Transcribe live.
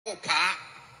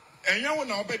And you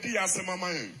now Obedi ASYM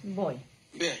Amayen. Boy.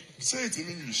 Yeah. Say it in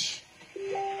English.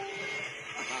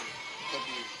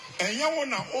 And you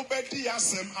want to Obedi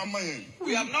ASYM Amayen.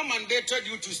 We have not mandated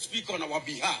you to speak on our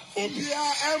behalf.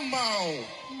 Obia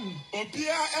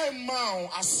Emao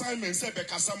assignment said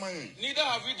Bekasamayen. Neither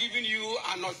have we given you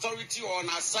an authority or an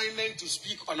assignment to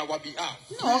speak on our behalf.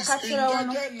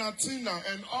 Ngege, Natina,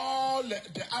 and all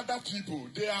the other people,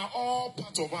 they are all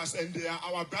part of us and they are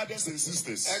our brothers and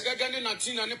sisters.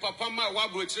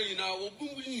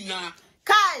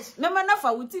 Guys, mema na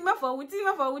fa wutim,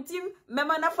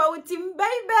 mema na fa wutim,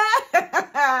 baby.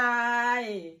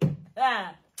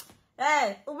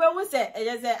 Ube wu se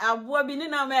aboa bi ni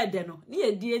na ma ede no, ni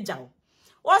edi ejaw.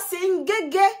 O se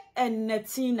Ngege and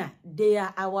Natina, they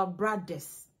are our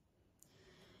brothers.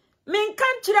 Min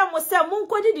kan kire mo se mun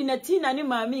kodi di Natina ni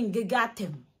maami Ngege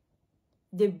atem.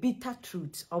 The bitter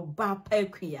truth of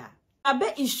Kweku.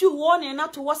 Abe issue warning na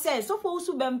to say so for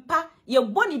O.Bempah ye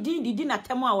boni di na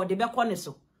temo a wode be kone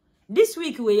so. This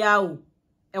week we ya o.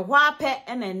 E hwa pe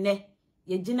ene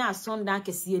ye gina asonda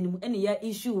kese anim ene ya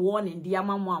issue warning di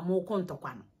amamo amo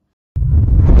kontokwa no.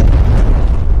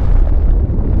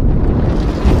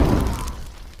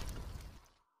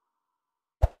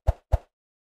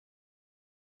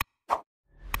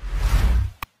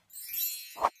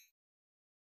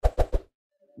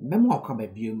 Memo akwa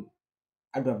biom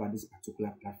about this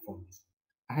particular platform.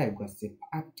 I have got a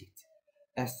update.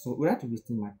 So without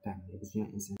wasting my time, the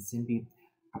vision is simply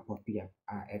appropriate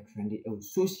a trendy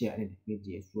social and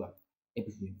media as well.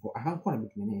 Episode for I have quite a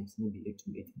bit of names, maybe 8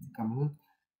 to 8 come home.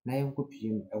 Now I'm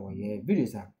copying our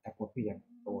videos are appropriate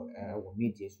or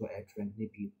media as well a trend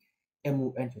maybe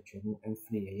emu entertainment and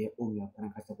free a year only a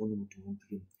pancasa volume to 1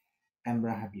 film.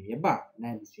 Embra happy about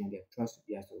 9 the trust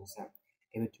be as well.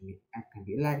 Ever to me, I can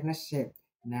be like na share.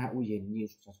 Now we need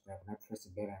to subscribe and press the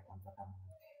bell icon button.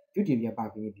 Video be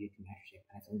about any be to share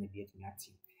and only be to that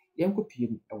team. Young copy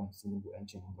I want single and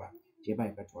channel back.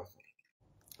 GHpage was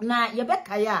Na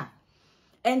yebeka ya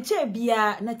enche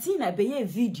bia Natina be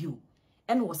video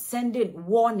and was sending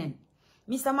warning.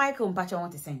 Mr. Michael Mpacha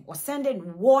want to say was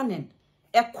sending warning.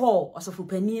 A call or so for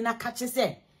penina catch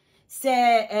say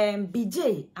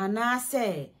BJ ana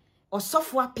say or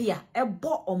software pia e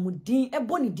bo omudin e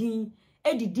boni din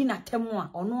edidi na temo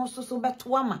a ono so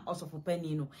beto ama osofo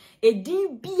pani no edi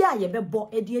bia ye bebo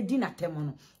edi na temo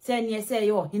no se ne se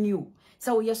ye ohini o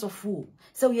se wo ye sofo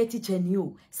se wo ye teacher ni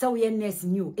o se wo ye nurse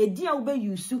ni o edi a wo be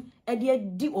yusu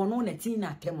edi ono na tin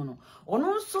na temo no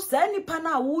ono so sa nipa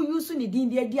na wo yusu ni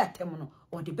din edi atemo no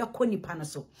o de be ko nipa no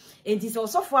so enti se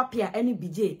osofo apia any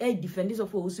BJ e defend so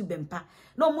for O.Bempah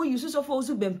no mo yusu so for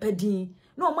O.Bempah din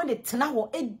no mo de tena ho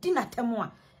edi na temo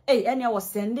a hey, and I was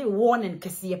sending warning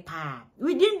kesiye pa.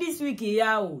 Within this week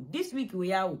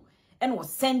we are and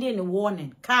was sending a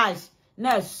warning. Cash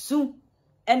na soon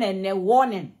and a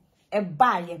warning a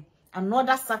buy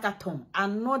another sakaton,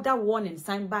 another warning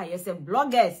signed by as a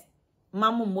bloggers.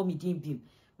 Mamu momi dimbim.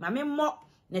 Mame mo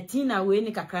Natina we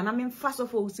ni kakra na me fast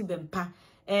of O.Bempah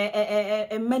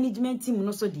a management team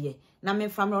no so die. Na me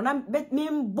family na me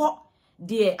mbo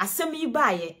de ASYM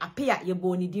baye apia ye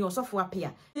boni din osofo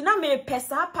apia na me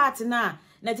pesa part na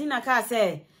Natina ka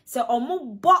se omo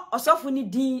bo osofo ni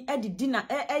din edidi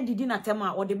na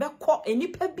tema o de be ko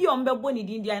enipa bi o mbe boni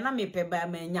din dia na me pe ba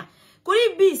manya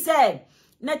kuri bi se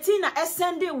Natina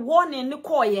send warning ni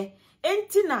koye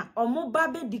enti na omo ba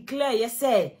be declare ye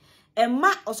se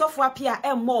emma osofo apia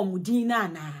emma omudin na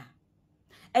na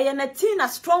eye Natina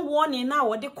strong warning na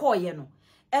wo de koye no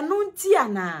eno nti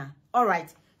ana. All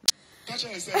right. Oh,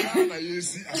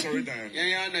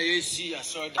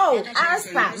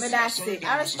 Aspa, me da say.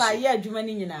 Aspa, yeah,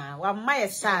 Jumani nyina. Wa my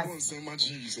stars.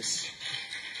 Jesus.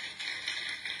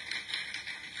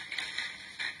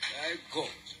 God.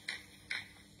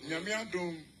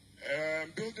 Nyamiadum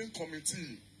building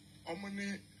committee.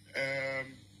 Omani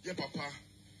ye papa.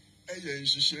 Eye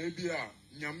nshishe bia.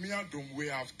 Nyamiadum we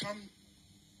have come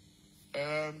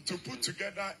to put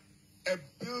together a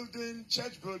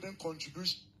church building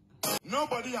contribution.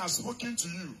 Nobody has spoken to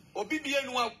you.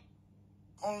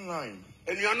 Online.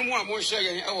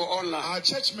 Our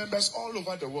church members all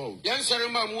over the world.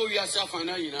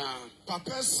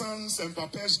 Papa's sons and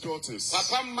Papa's daughters.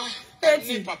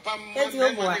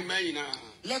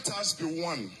 Let us be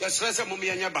one. So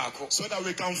that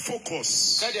we can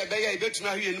focus.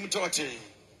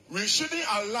 We shouldn't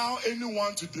allow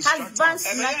anyone to distract us.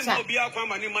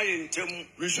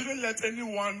 We shouldn't let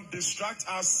anyone distract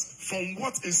us from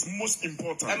what is most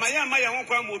important. And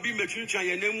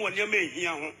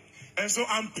so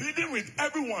I'm pleading with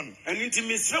everyone.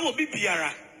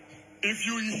 If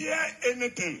you hear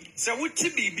anything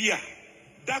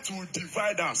that will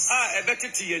divide us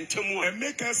and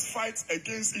make us fight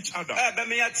against each other.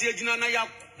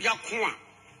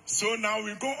 So now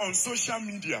we go on social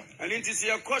media. And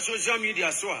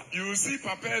you will see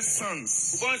Papa's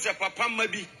sons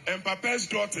and Papa's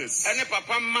daughters. And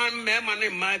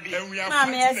we are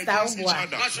fighting against each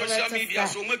other.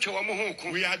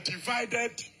 We are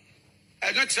divided.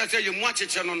 And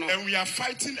we are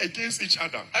fighting against each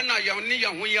other.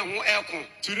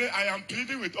 Today I am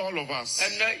pleading with all of us.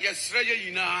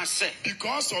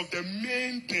 Because of the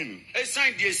main thing and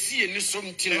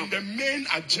the main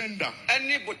agenda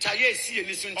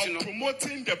of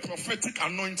promoting the prophetic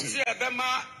anointing and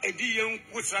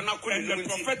the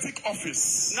prophetic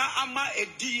office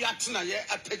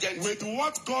with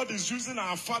what God is using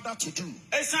our Father to do.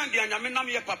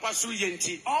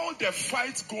 All the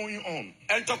fights going on.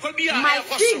 My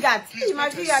figure,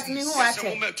 me who are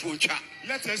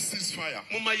let us cease fire.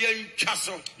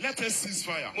 Let us cease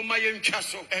fire.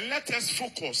 And let us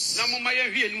focus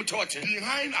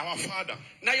behind our Father.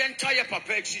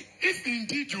 If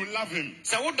indeed you love him,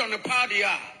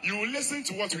 you will listen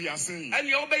to what we are saying.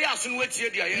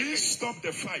 Please stop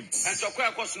the fights.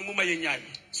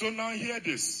 So now hear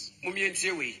this.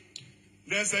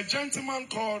 There's a gentleman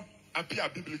called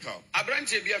A.Biblical.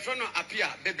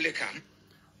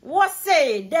 What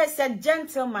say there's a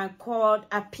gentleman called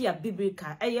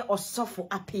A.Biblical. Obofour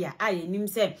Apia. Nim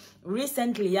say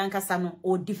recently yankasano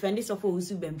or defenders of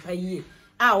O.Bempah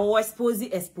o expose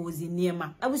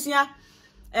niema. Abusia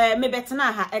me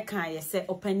betena ha eka yese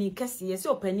opani kase yese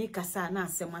opani kasa na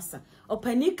asemasa.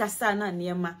 Opani kasa na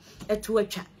niema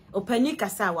etuacha. Opani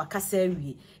kasa wa kasa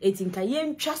wie. Etinka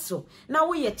yentwa so. Na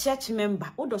wo ye church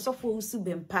member Obofour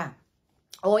O.Bempah.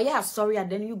 Oh yeah, sorry,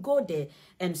 and then you go there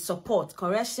and support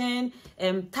correction,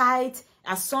 tight,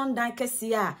 as son dan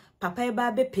kesia, papa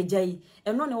eba be pejai.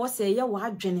 And no was say ya wa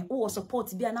adwene wo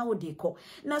support bi na wo de ko.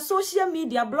 Na social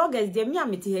media bloggers de me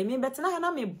amete he me betina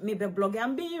na me be blog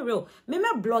am being real. Me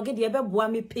blog de be boa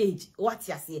me page. What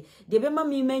ya say? De be ma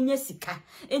me manya sika.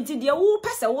 Enti de wo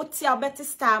pese wo ti abeto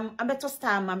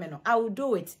star ma me no. I will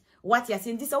do it. What ya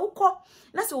say? This uko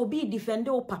na se obi defend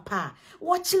o papa.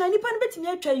 Watch na nipa no betimi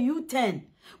atwa U10.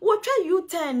 What try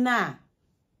U10 na?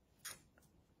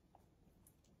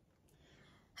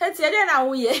 Heti ade na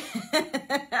wo ye.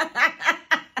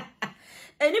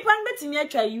 Enipa no betimi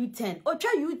atwa U10. O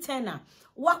twa U10 na.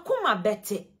 Wakuma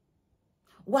bete.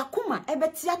 Wakuma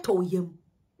ebeti atoyem.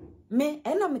 Me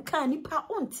ena me kan nipa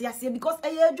onti ase because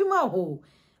eye adwuma ho.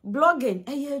 Blogging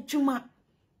eye adwuma.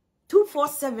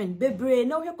 247 bebre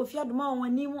na wo KOFI adoma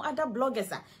wani mu other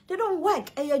bloggers they don't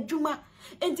work juma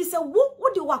enti se wo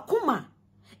de wakoma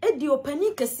di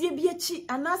opani kase bi achi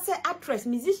anase actress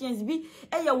musicians bi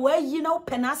wa yi na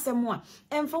opena asem a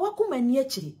emfa wakoma ni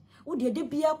achiri wo de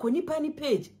bia ko nipa ni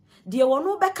page de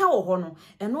wono beka wo ho no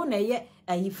eno na ye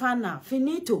ayifana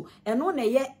finito eno na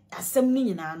ye asem ni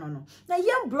nyina no na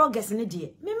ye bloggers ne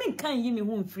de me kan yi me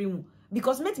hu mfiri mu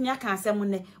because met me aka asem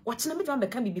ne wochina me be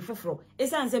kan bibi foforo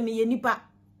esan se me ye nipa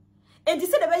enti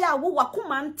se de be ya wo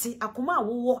wakoma nti akoma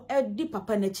wo edi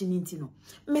papa na chi nti no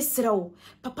mesrew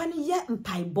papa ne ye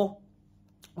mpaibo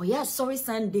o ya sorry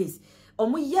Sundays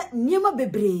omo ye niema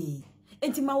bebre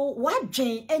enti ma wo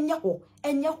wadwen enye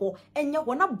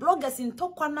ho na bloggers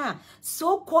ntokwa na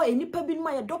so ko enipa bi no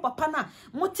ma ye do papa na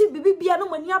moti bibi bia no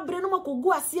mani abre no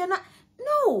makogu ase na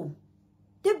no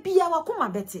de bia wakoma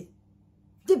bete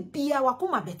de bia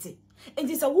wakoma bete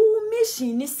enti se wo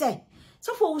mission ni se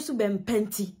so for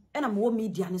O.Bempah and I'm wo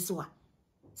media ni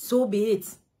so be it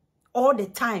all the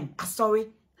time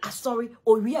sorry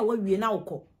o wi a we na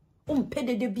ukọ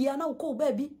mpede de bia na ukọ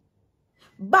baby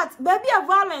but baby a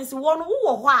violence won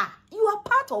wo ho a you are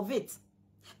part of it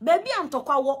baby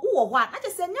antokwa wo ho a na je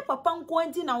se nye papa nko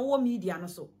anti na wo media no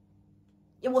so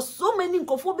there was so many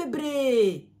nkofo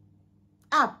bebre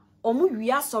omu wi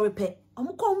a sorry pe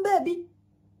omu kom baby.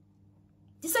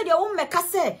 He said, "Ya meka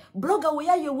say blogger we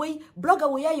ya ye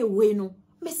way no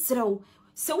mesrew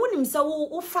se wonim se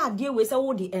wo fa de we se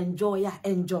wo de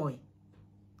enjoy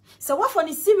se wa for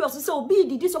ni serious se obi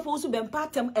di this of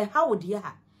O.Bempah tem how de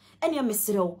ha ene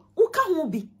mesrew wo ka ho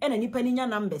bi ena nipa ni nya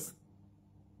numbers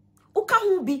wo ka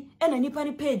ho bi ena nipa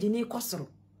ni page ni kosoro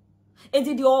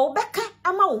enti de o beka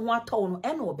ama wo ho atọ no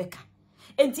ena o beka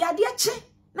enti ade ache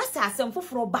na se asem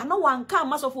foforo ba na wanka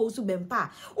amasofo O.Bempah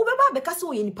wo beba beka se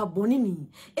wo ye nipa boni ni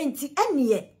enti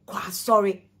ene kwa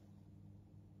sorry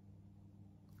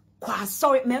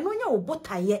me no nya wo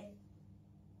botaye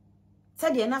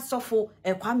said ye na sofo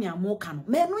kwame amoka no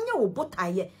me no nya wo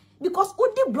botaye because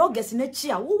odi bloggers na chi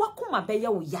a wo wakoma be ye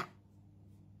wo ya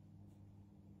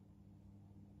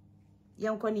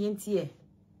yanko ni entie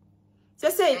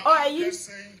say oh yi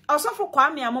osofo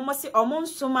Kwame amomo se omo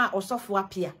nsoma osofo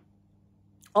apia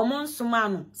omo nsoma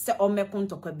no se omeko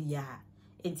ntokwa biya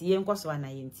enti yenkoso ana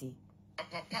yenti.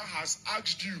 Papa has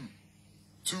asked you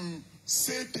to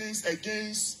say things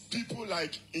against people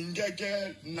like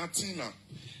Ngege, Natina.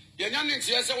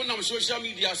 Social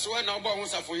media so na oba won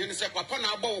safo yin se papa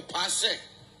na aba wo paase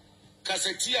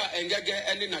kasetia Ngege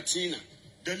and Natina.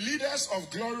 The leaders of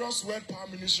Glorious Word Power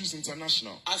Ministries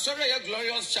International. Asore ya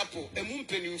Glorious Chapel emu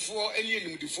mpenimfo eni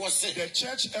enimdifo se. The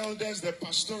church elders, the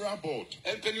pastoral board.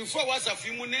 Mpenimfo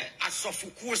wasafimu ne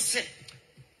asofukuo se.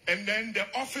 And then the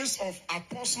office of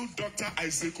Apostle Dr.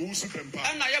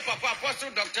 O.Bempah. And I papa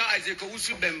Apostle Dr.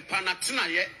 O.Bempah Natina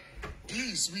ye.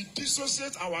 Please, we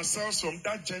dissociate ourselves from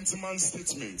that gentleman's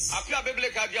statements.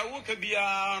 A.Biblical dia wo ka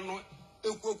bia no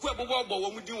Kweku abobo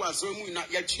wo mudi waso mu na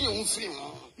ya twe ho firi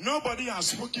ho. Nobody has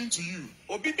spoken to you.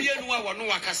 Obi bia nu a wo no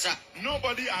wakasa.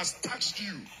 Nobody has touched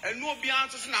you. Enu obi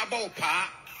anto so na aba wo pa.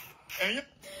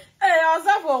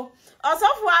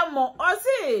 Osofo amo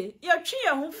osi ya twe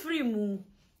ho firi mu.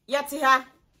 Yeti ha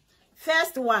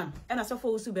first one ena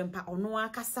Osofo O.Bempah ono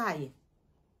akasa ye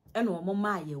ena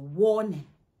omoma ye warning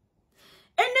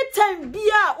anytime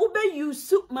bia ube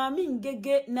yusu mami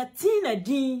Ngege Natina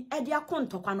din e dia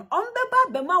kontokwa no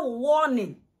ombeba bema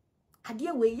warning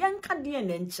ade we yanka de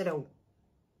na nkyerɛw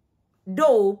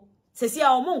do sesi a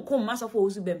omo nkom Osofo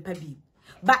O.Bempah bi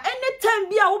but anytime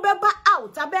bia ubeba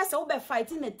out abese ube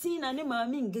fighting Natina ne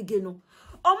mami Ngege no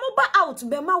omoba out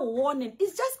bema warning.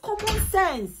 It's just common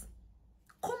sense.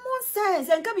 Common sense.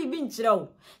 Enka bibi nchirao.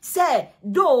 Say,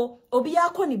 do obi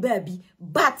yako ni baby,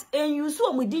 but enyusu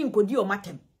omudi nkodi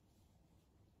omatem.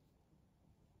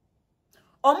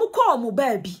 Omuko omu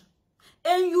baby.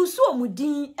 Enyusu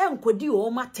omudi nkodi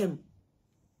omatem.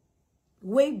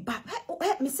 Way back.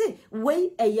 Me say,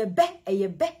 way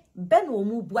eyebe. Ben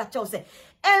omu buacha se.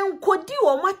 Enkodi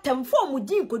omatem for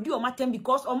omudi nkodi omatem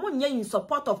because omu nye in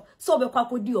support of so be kwa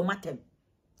kodi omatem.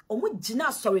 Omu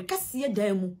jina sorry kasiye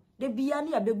demu. De biya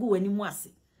ni abegu wanimu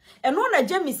ase. Eno na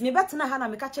James me betena ha na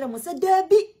me ka kire mo se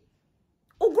debi.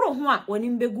 Ugro ho a wani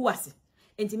mbegu ase.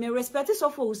 Enti me respect so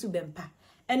for O.Bempah.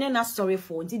 Ene na sorry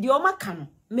for. Enti di oma ka no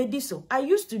me di so. I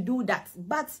used to do that,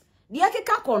 but di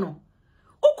akeka kono.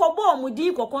 Ukobo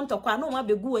omudi kokontokwa no ma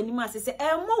begu wanimu ase se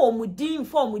emo omudi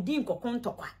fo omudi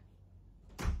kokontokwa.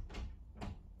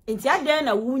 Enti ade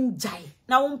na wunjai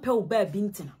na wumpe oba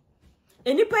bintina.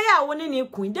 Enipa ya woni ne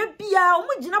kun de bia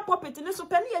omo gina puppet ne so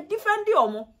pe ne ya defend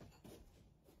omo.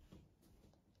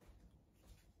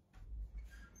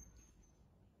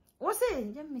 What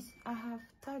say? James, I have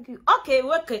tagged you. Okay.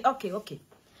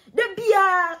 De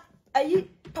bia ayi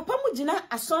papa mu gina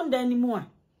asonda animu.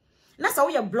 Na sa wo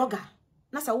ye blogger.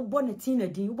 Na sa wo bo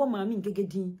Natina din, wo bo mami Ngege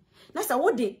din. Na sa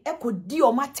wo de ekodi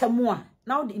o matemu a.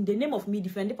 Now in the name of me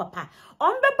defend papa.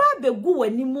 Ombeba begu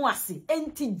wanimu ase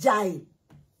enti jai.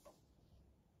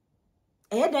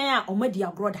 Dan a omadi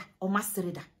AGradaa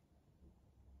omasereda.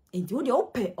 Enti wo de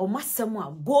ope omasemu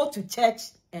a go to church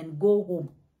and go home.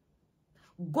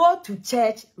 Go to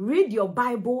church, read your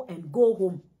Bible and go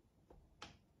home.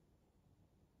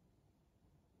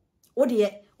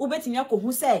 Odie ubetimi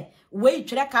akohu say we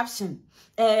twere caption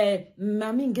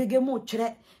mami Ngege mo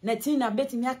twere Natina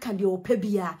betimi aka de opa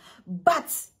bia but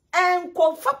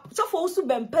enko fa so for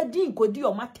O.Bempah din kodi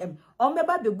omatem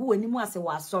ombeba begu wanimu ase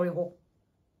wa sorry ho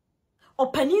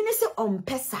opanini se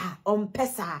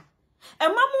ompesa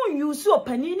emamu yusu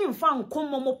opanini mfa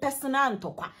nkomo mo personal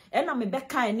ntokwa ena me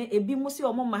beka ne ebi mo se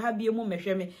omo mahabie mo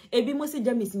mehweme ebi mo se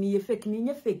James mi ye fake mi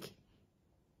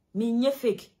nye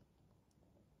fake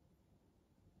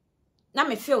na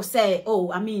me feel say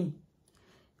oh I mean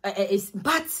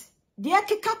but dia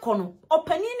keka kono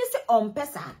opanini se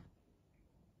ompesa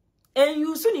en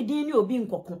yusu ni din ni obi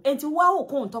nkoko enti wa wo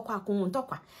ko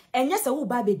ntokwa enye se wo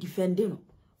ba be defend no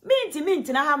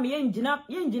minti na ha me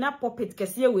yenjina puppet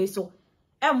kese we so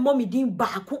emmo mi din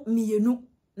baako mienu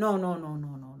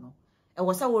no e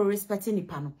was we respecting ni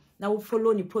pano na we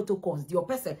follow ni protocols the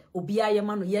person obi aye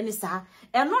ma no ye ni sa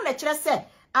eno na kire se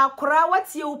akora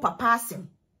watie wo papa asem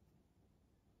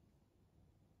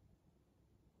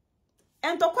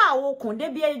entokwa awo kun de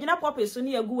bia yegina puppet so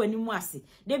ni yagu wani mu ase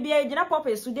de bia yegina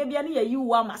puppet so de bia ni yayi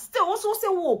wo ma still wo so se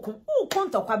wo kun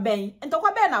ntokwa ben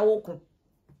na wo kun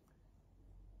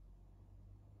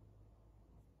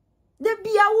de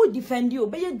bia wo defend you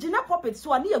be ye gina puppet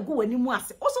so ani yagu wani mu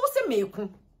ase o so se meku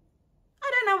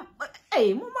adana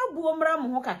mo mabuo mra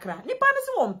mo ho kakra nipa no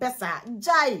se won pesa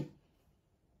jai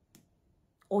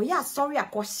o ya sorry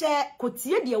akose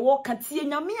kotie de wo ka tie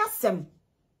nyame asem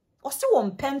o se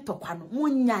won pentokwa no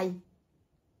munyai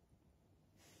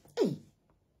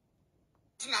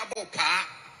na bo pa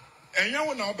And you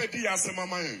want to be as a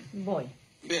mama. Boy.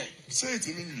 Yeah. Say it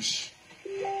in English.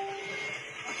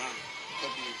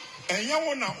 And you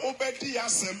want to obey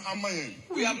ASYM amayen.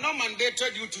 We have not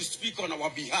mandated you to speak on our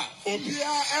behalf.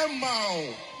 Obia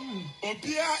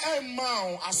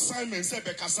Emao assignment say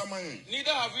bekasamayen.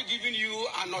 Neither have we given you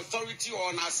an authority or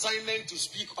an assignment to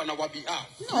speak on our behalf.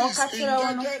 Please,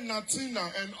 Ngege,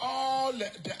 Natina, and all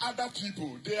the other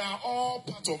people, they are all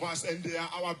part of us and they are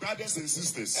our brothers and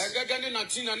sisters.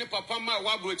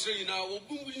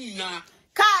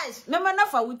 Guys, mema na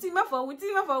fa wutim,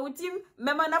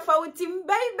 mema na fa wutim,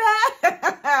 baby.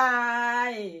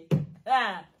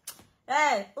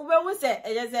 Ube wu se,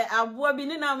 say abuwa bi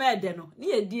ni na mede no,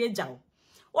 ni edi ejaw.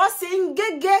 What say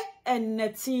Ngege and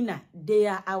Natina, they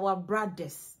are our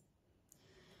brothers.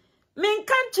 Min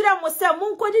kan chira mo se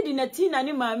munkodi di Natina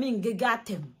ni mami Ngege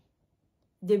atem.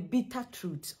 The bitter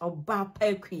truth of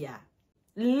Kweku,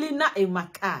 Lina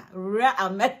Emaka,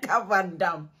 React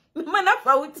Vandam. Mana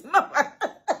fa wutima.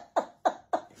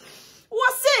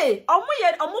 What say?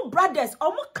 Omo brothers,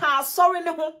 omo ka sorry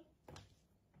ne ho.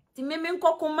 Ti me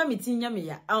nkoko ma mitinya me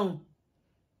ya.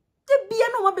 Te bia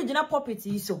no wa begina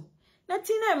property so.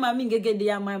 Natina e mami Ngege they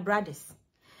are my brothers.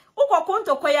 Ukoko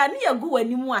ntokoya ni yagu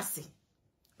wanimu ase.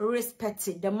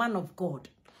 Respect the man of God.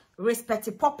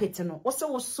 Respect puppet no. Ose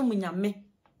wo sum nyame.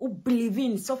 U believe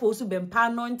in so for O.Bempah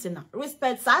anointing.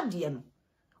 Respect sadie no.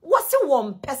 Wose wo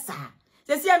mpesa.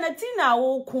 Sesi Natina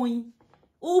wo kun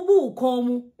ubu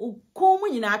komu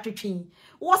nyina atwetwen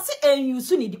wo se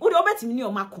enyusu ni di wo de obetimi ni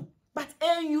omako but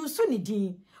enyusu ni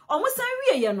di omo san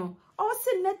wieye no o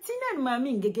se Natina and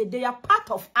mami Ngege they are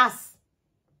part of us,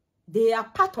 they are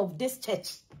part of this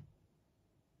church.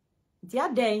 Dia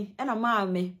den na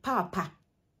maame papa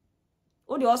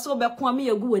wo de also be ko am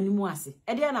yegu wanimu ase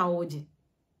e de na woje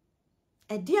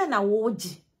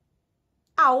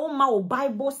wo ma wo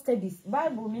Bible studies.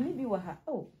 Bible me ni bi wa ha.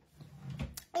 Oh.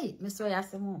 Hey, me so ya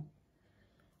semo.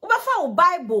 Wo ba fa wo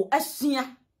Bible asua.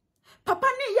 Papa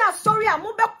ni ya sorry a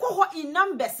mo be ko ho in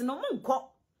numbers no mo nko.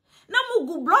 Na mo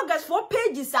go bloggers for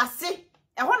pages ase.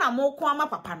 E ho na mo ko ama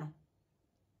papa no.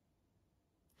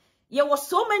 There was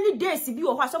so many days bi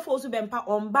wo ho so for O.Bempah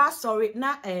on ba sorry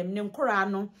na ne nkora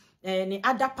no ne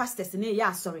other pastors ne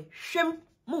ya sorry. Hwem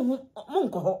mo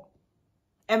nko ho.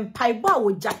 Empaiba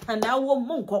wo Japana wo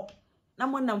monko na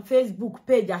mo na Facebook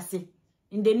page ase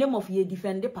in the name of ye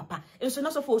defend papa enso na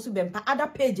so for O.Bempah other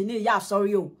page ne ya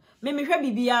sorry o me hwe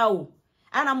bibia o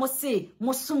ana mo say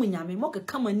mo sum nyame mo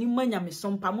keka mani manyame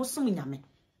sompa mo sum nyame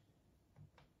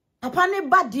papa ne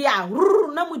badia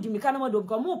na mo dimika na mo do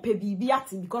mo pe bibia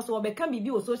ati because wo be kan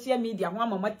bibi o social media ho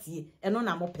amama tie eno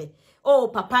na mo pe oh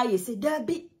papa ye say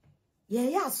dabi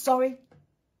ye ya sorry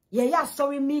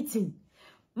meeting.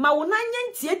 Ma wona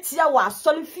nyentia wa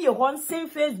asori fie ho nsen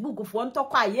Facebook fo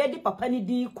ntokwa ye di papa ni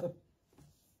di ko.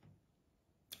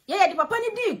 Ye di papa ni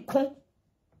di ko.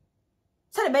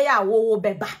 Sare be ya wo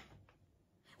beba.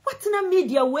 What na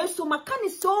media we so makani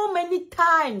so many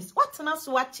times. What na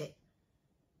so wache.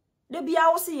 De bia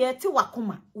wo se ye ti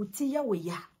wakoma, uti ya we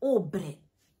ya obre.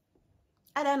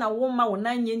 Ada na wo ma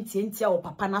wona nyentia wo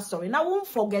papa na sorry. Na won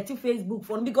forget Facebook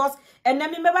phone because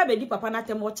enemy meba be di papa na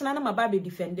tem wo chena na maba be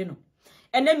defend no.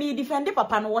 And then me defend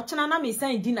papa no watching na me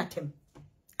say di natem.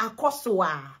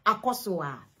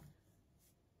 Akosoa.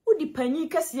 Wo di panyi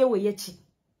kase we yechi.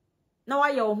 Na wa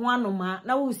ye ho anoma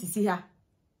na wo sisi ha.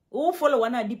 Wo follow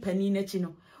na di panyi na chi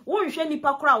no. Wo nhwe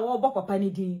nipa kora wo bo papa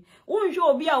ni din. Wo nhwe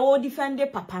obi a wo defend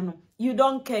papa no. You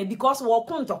don't care because wo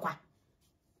kontokwa.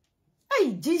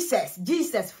 Hey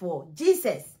Jesus for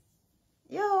Jesus.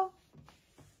 Yo.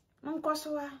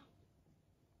 Nkosoa.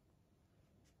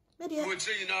 We are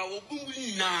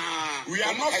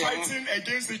not fighting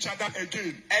against each other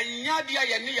again.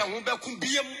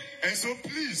 And so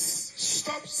please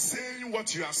stop saying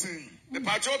what you are saying.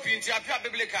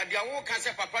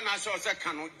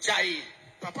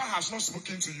 Papa has not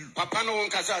spoken to you.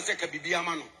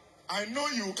 I know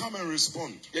you will come and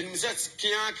respond.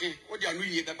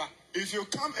 If you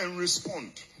come and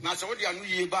respond,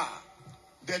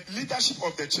 the leadership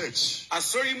of the church,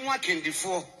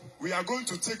 we are going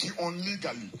to take you on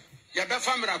legally.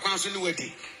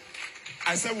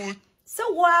 I said, well,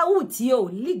 so why would you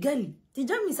legally? Did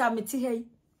you miss a meti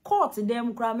court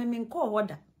them cram in court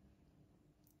order?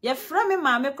 Your friend,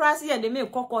 mamma, crassy, and they may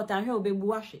court and he'll be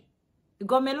wash it. You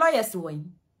got me lawyers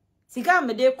wine. Cigar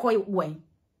me de koi wine.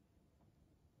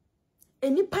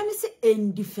 Any panic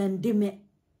and defend me.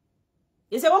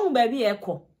 It's a one baby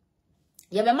echo.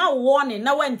 You be my warning,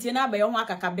 no one tina by your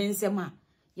waka bensema.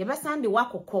 You be stand the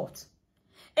wako court.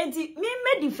 And me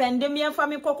defend me and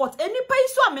family court. Any pay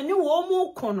so many wo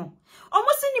mu kono.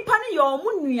 Almost any panny your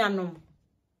moon.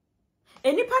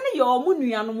 enipa ne ye omo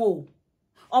nuanom o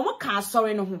omo ka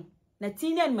asori no ho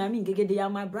Natina and Mami Ngege, they are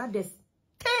my brothers.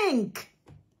 Think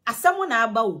asamo na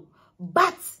aba o,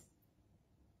 but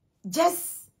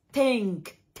just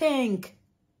think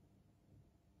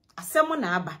asamo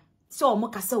na aba so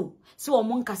omo kasa o, so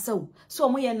omo nkasa o, so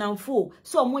omo ye namfo,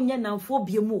 so omo nye namfo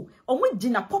biemu, omo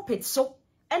gina puppet so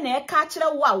ena e ka kire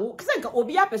wo awo kisa nka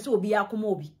obi apese obi akoma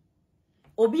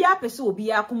obi apese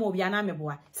obi akoma obi ana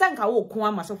meboa sanka wo ko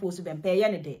ama so fo so bempa ye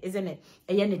ne de isn't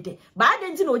it ba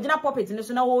adanti na ogina puppet ne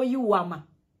so na wo yi wo ama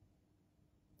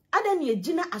adan ye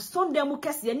gina asonda mu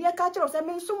kase ne ka kire so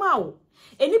me nsoma wo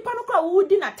enipa no kra wo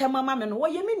di na tema ma me no wo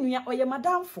ye me nua oye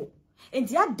madamfo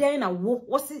enti adan na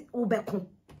wo si wo beko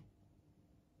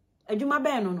adwuma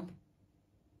ben no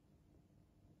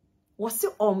wo si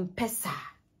ompesa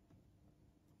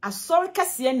asori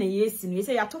kase na yesi no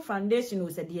yesi ya to foundation o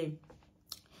se de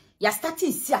ya start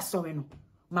isi asori no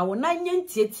ma wona nye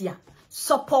ntietia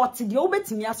support de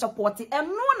obetimi a support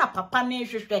eno na papa na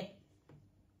hwehwe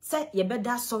se ye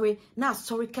beda asori na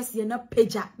asori kase na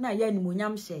page na ya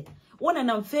animonyam share wona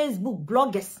na Facebook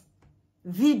bloggers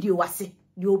video wase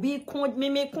de obi ko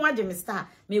me ko age me star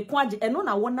me ko age eno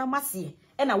na wona mase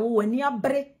e na wo wani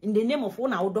abre in the name of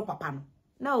wona wodo papa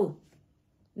no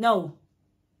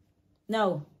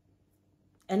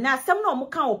and now some no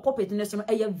can or puppet in a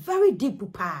very deep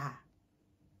pa.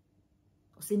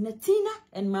 Say Natina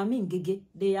and Mami Ngege,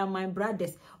 they are my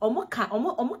brothers. Omo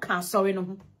sorry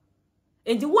no.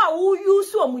 And the wa who you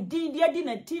so mudi dia di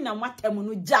Natina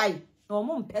matemunu jai. No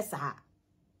mo mpesa.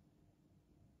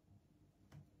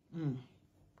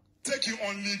 Take you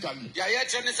on legally.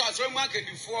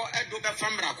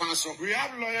 We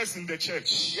have lawyers in the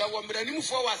church.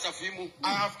 I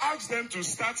have asked them to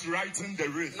start writing the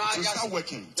will, to start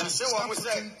working, to start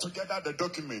putting together the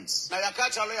documents.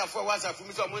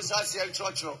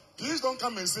 Please don't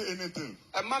come and say anything.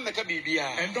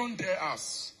 And don't dare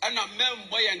us. I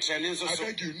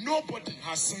beg you, nobody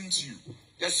has sent you.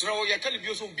 Like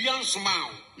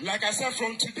I said,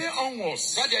 from today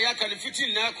onwards,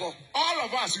 all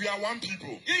of us, we are one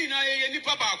people.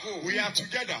 We are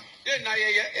together. And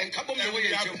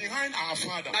we are behind our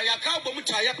Father.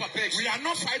 We are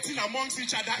not fighting amongst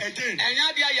each other again.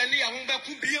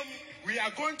 We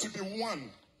are going to be one.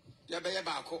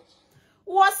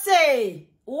 What say?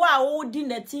 Wow, di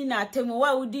Natina temo,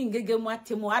 wow, di Ngege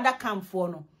matemo, other camp for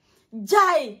no.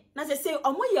 Jai, na say,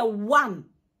 omo ye one.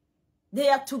 They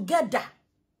are together.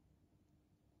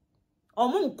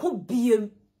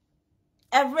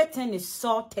 Everything is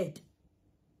sorted.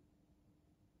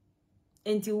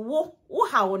 And you wo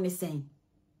how on saying?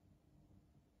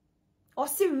 Or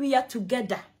see we are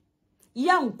together.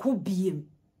 Young kubiem.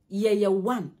 Ye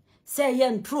one. Say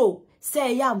yan tro.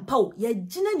 Say yan pow. Ye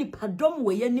jinani padom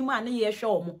we ye ni man ye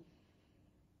show mo.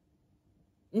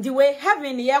 The way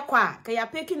heaven ye kwa. Kaya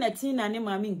peki Natina ni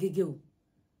Mami Ngege.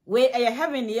 We are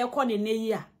having the aircon in a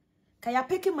year. Kaya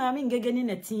peki Mami Ngege ni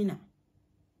Natina.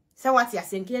 So what ya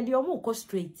think ye dio mo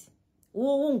straight.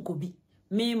 Wo nkobi.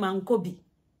 Me man kobi.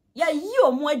 Ya yi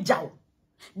omwe jaw.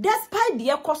 Despite the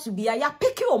aircon to be ya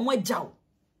peki omwe jaw.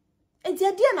 And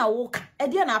ya dia na woka. E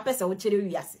dia na apesa wo chere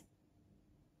wiase.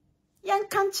 Yan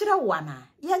kanchira wana.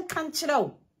 Yan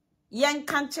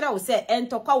kanchira wo se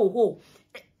entokwa wo ho.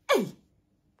 Hey.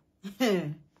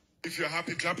 If you're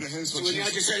happy, clap your hands for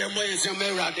Jesus.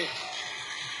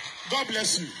 God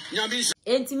bless you.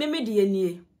 Enti meme die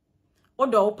nie.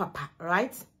 Odo papa,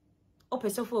 right? O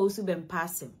pese fo O.Bempah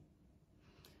ASYM.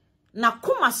 Na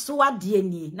kuma so ade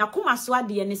nie. Na kuma so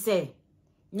ade ne se.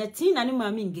 Natina ne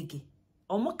Mami Ngege.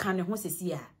 Omo ka ne ho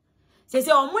sesi a.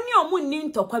 Sese omo ni omo ni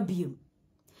ntokwa biem.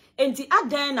 Enti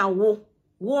adan na wo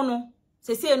no.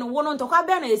 Sese no wo no ntokwa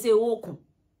be na sese wo ko.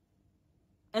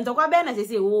 Ntokwa be na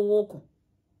sese wo ko.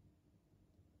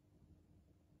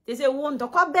 They say won to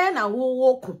kwa be na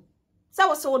wo ko. Sa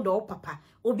wo so do papa.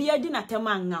 Obi adi na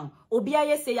tema ngaw. Obi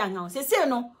aye say ngaw. Say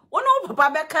no, wono papa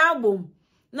be ka bom.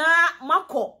 Na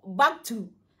mako back to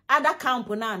other camp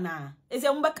na. They say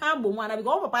mbe ka bom na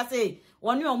because papa say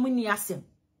woni omuni asem.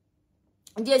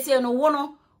 They say no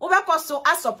wono obekọ so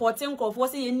a supporting nkofo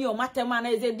say ye ni o matema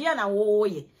na say dia na wo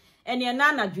ye. Ene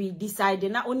na na dwi decide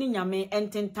na oni nyame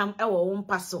ententam e wo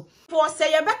mpa so. For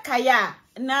say ye beka ya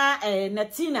na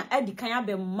Natina edikan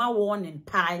abemma warning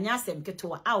pa anya asem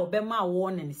ketewa a obemma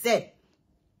warning say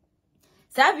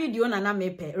sa video na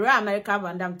mepe React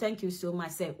Vandam, thank you so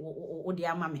much say o de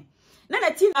amame na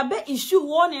Natina be issue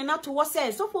warning na to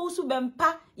say so for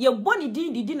O.Bempah ye boni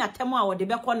din na temo a wo de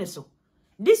be kone so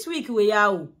this week we ya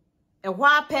o e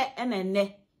hwa pe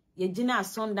ene ye gina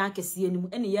asonda kese anim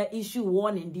ene ya issue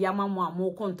warning de amamo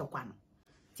amoko ntokwa no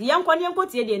ti yankwane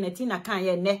yankotie de Natina kan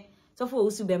ye ne So for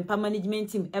O.Bempah management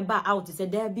team eba out say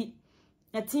there be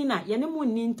Natina ye ne mu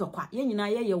nni ntokwa ye nyina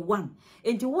ye one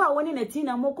enti wo a woni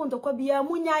Natina moko ntokwa bia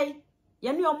munyai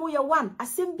ye ne omo ye one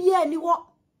asem bia ni wo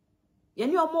ye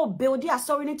ne omo build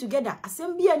asori together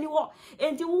asem bia ni wo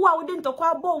enti wo a wodi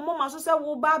ntokwa bo mo maso se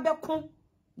wo ba beko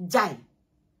jai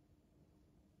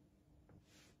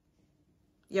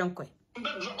yankwe so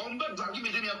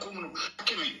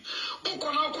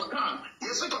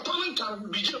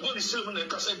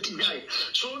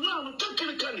now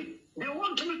technically they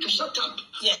want me to set up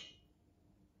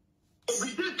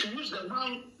every day to use the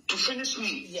man to finish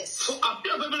me. Yes. So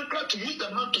A.Biblical to use the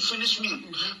man to finish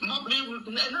me.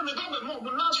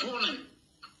 Last warning.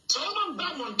 So I'm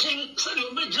back one thing, said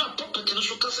you made your puppet in the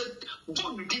show cassette,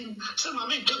 don't begin, say my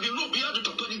main cabin will be able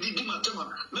to put it in my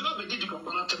tema, never did you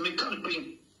to make kind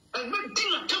pain. And when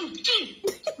dinner come cheap,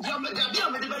 and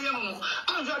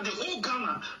the whole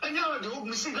Ghana, and now the whole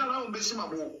missing Ghana will be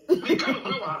simable. We can't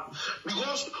grow up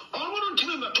because I want to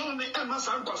remember Tony and my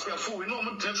son was a fool, no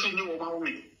one telling you about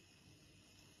me.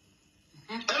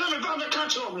 And I'm about to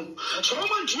catch on. So I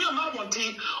want to hear my one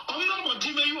team. I'm not one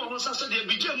team, you almost said they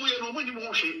became we are no winning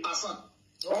motion. Asa.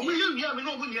 Or we have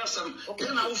no winning assam.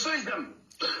 Then I will face them.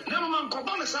 Never mind,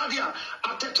 Kobana Sadia.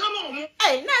 At the time,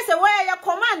 hey, nice where your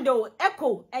commando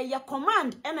echo, your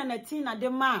command, and a Natina de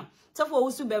man. So for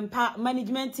O.Bempah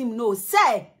management team no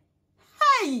say.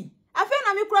 Hey, I feel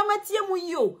I'm a chromatia with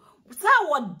you. So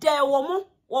what there woman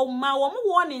or my woman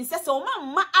warning says, oh,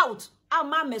 ma out. Our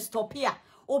mamma stop here.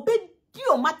 Obey.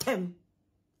 Dio matem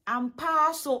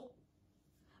ampaso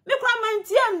me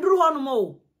kwamanti andru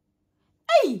hono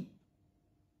hey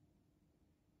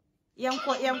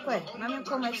yankwa na me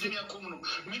komati me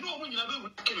no mo nyina be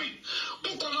kene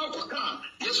boko na kwaka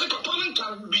yes to talent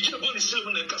can be body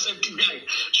 7 and cassette TBI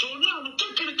so now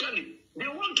technically they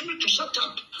want me to set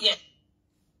up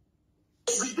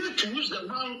every day to use the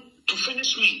man to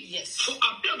finish me. Yes. So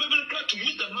A.Biblical to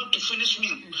use the man to finish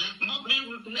me.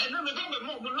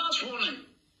 Last warning.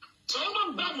 So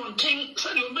I'm back one thing,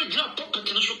 said you made your pocket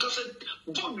in the show cassette,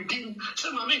 don't begin,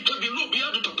 say my main cabin will be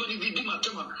able to put it in my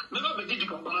tema, never did you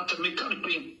come to make kind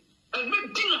pain. And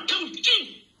make dinner come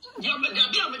cheap.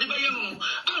 Yamadia with the Bayano,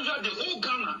 and the whole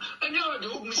Ghana, and now the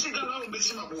whole missing Ghana will be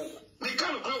simable. They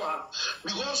can't grow up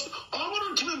because I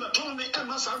want to remember Tony and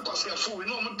my son was a fool,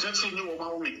 no one telling you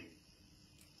about me.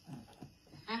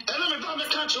 And I'm about to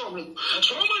catch on.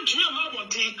 So I want to hear my one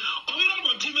team. I'm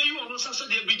not team you almost said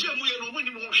they became we are no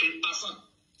winning motion. Asa.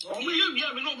 Or we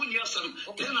have no winning assam.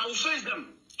 Then I will face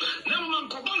them. Never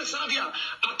mind, Kobana Sadia.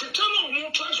 At the time of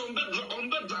more trash on bed,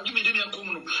 give me the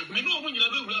common. Me know when you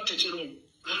have a touch room.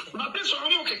 Mates or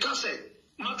Moke Casse.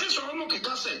 Mates or Moke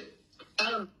Casse.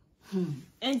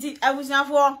 And I was now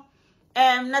for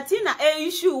Natina a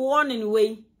issue warning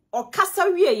way or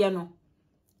Cassaria, you know.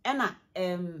 Ena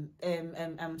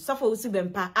so for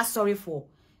O.Bempah sorry for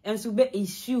and so be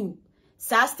issue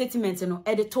sa statement no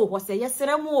editor was say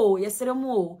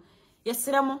yesremo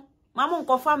mama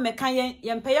nkofa meka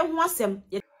yen peye ho asem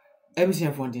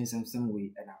Everything founding some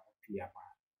way and appear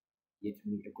yet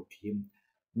me a copy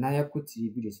na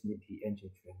yakoti videos may be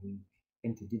entered training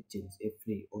into details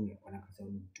every only on a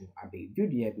to abe do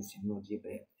the episode no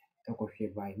GHpage KOFI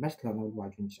by master no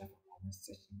watching channel comment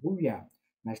section we are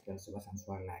master so was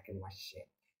and like and share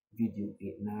video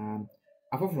na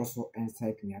afoforo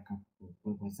inside me account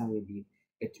on some way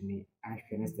it me I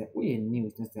feel that we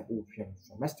news that all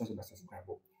so master so subscribe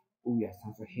we are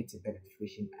some hit the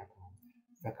notification icon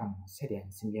become said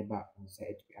and send about on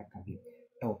site can be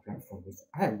our platform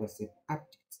I have got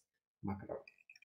update market out.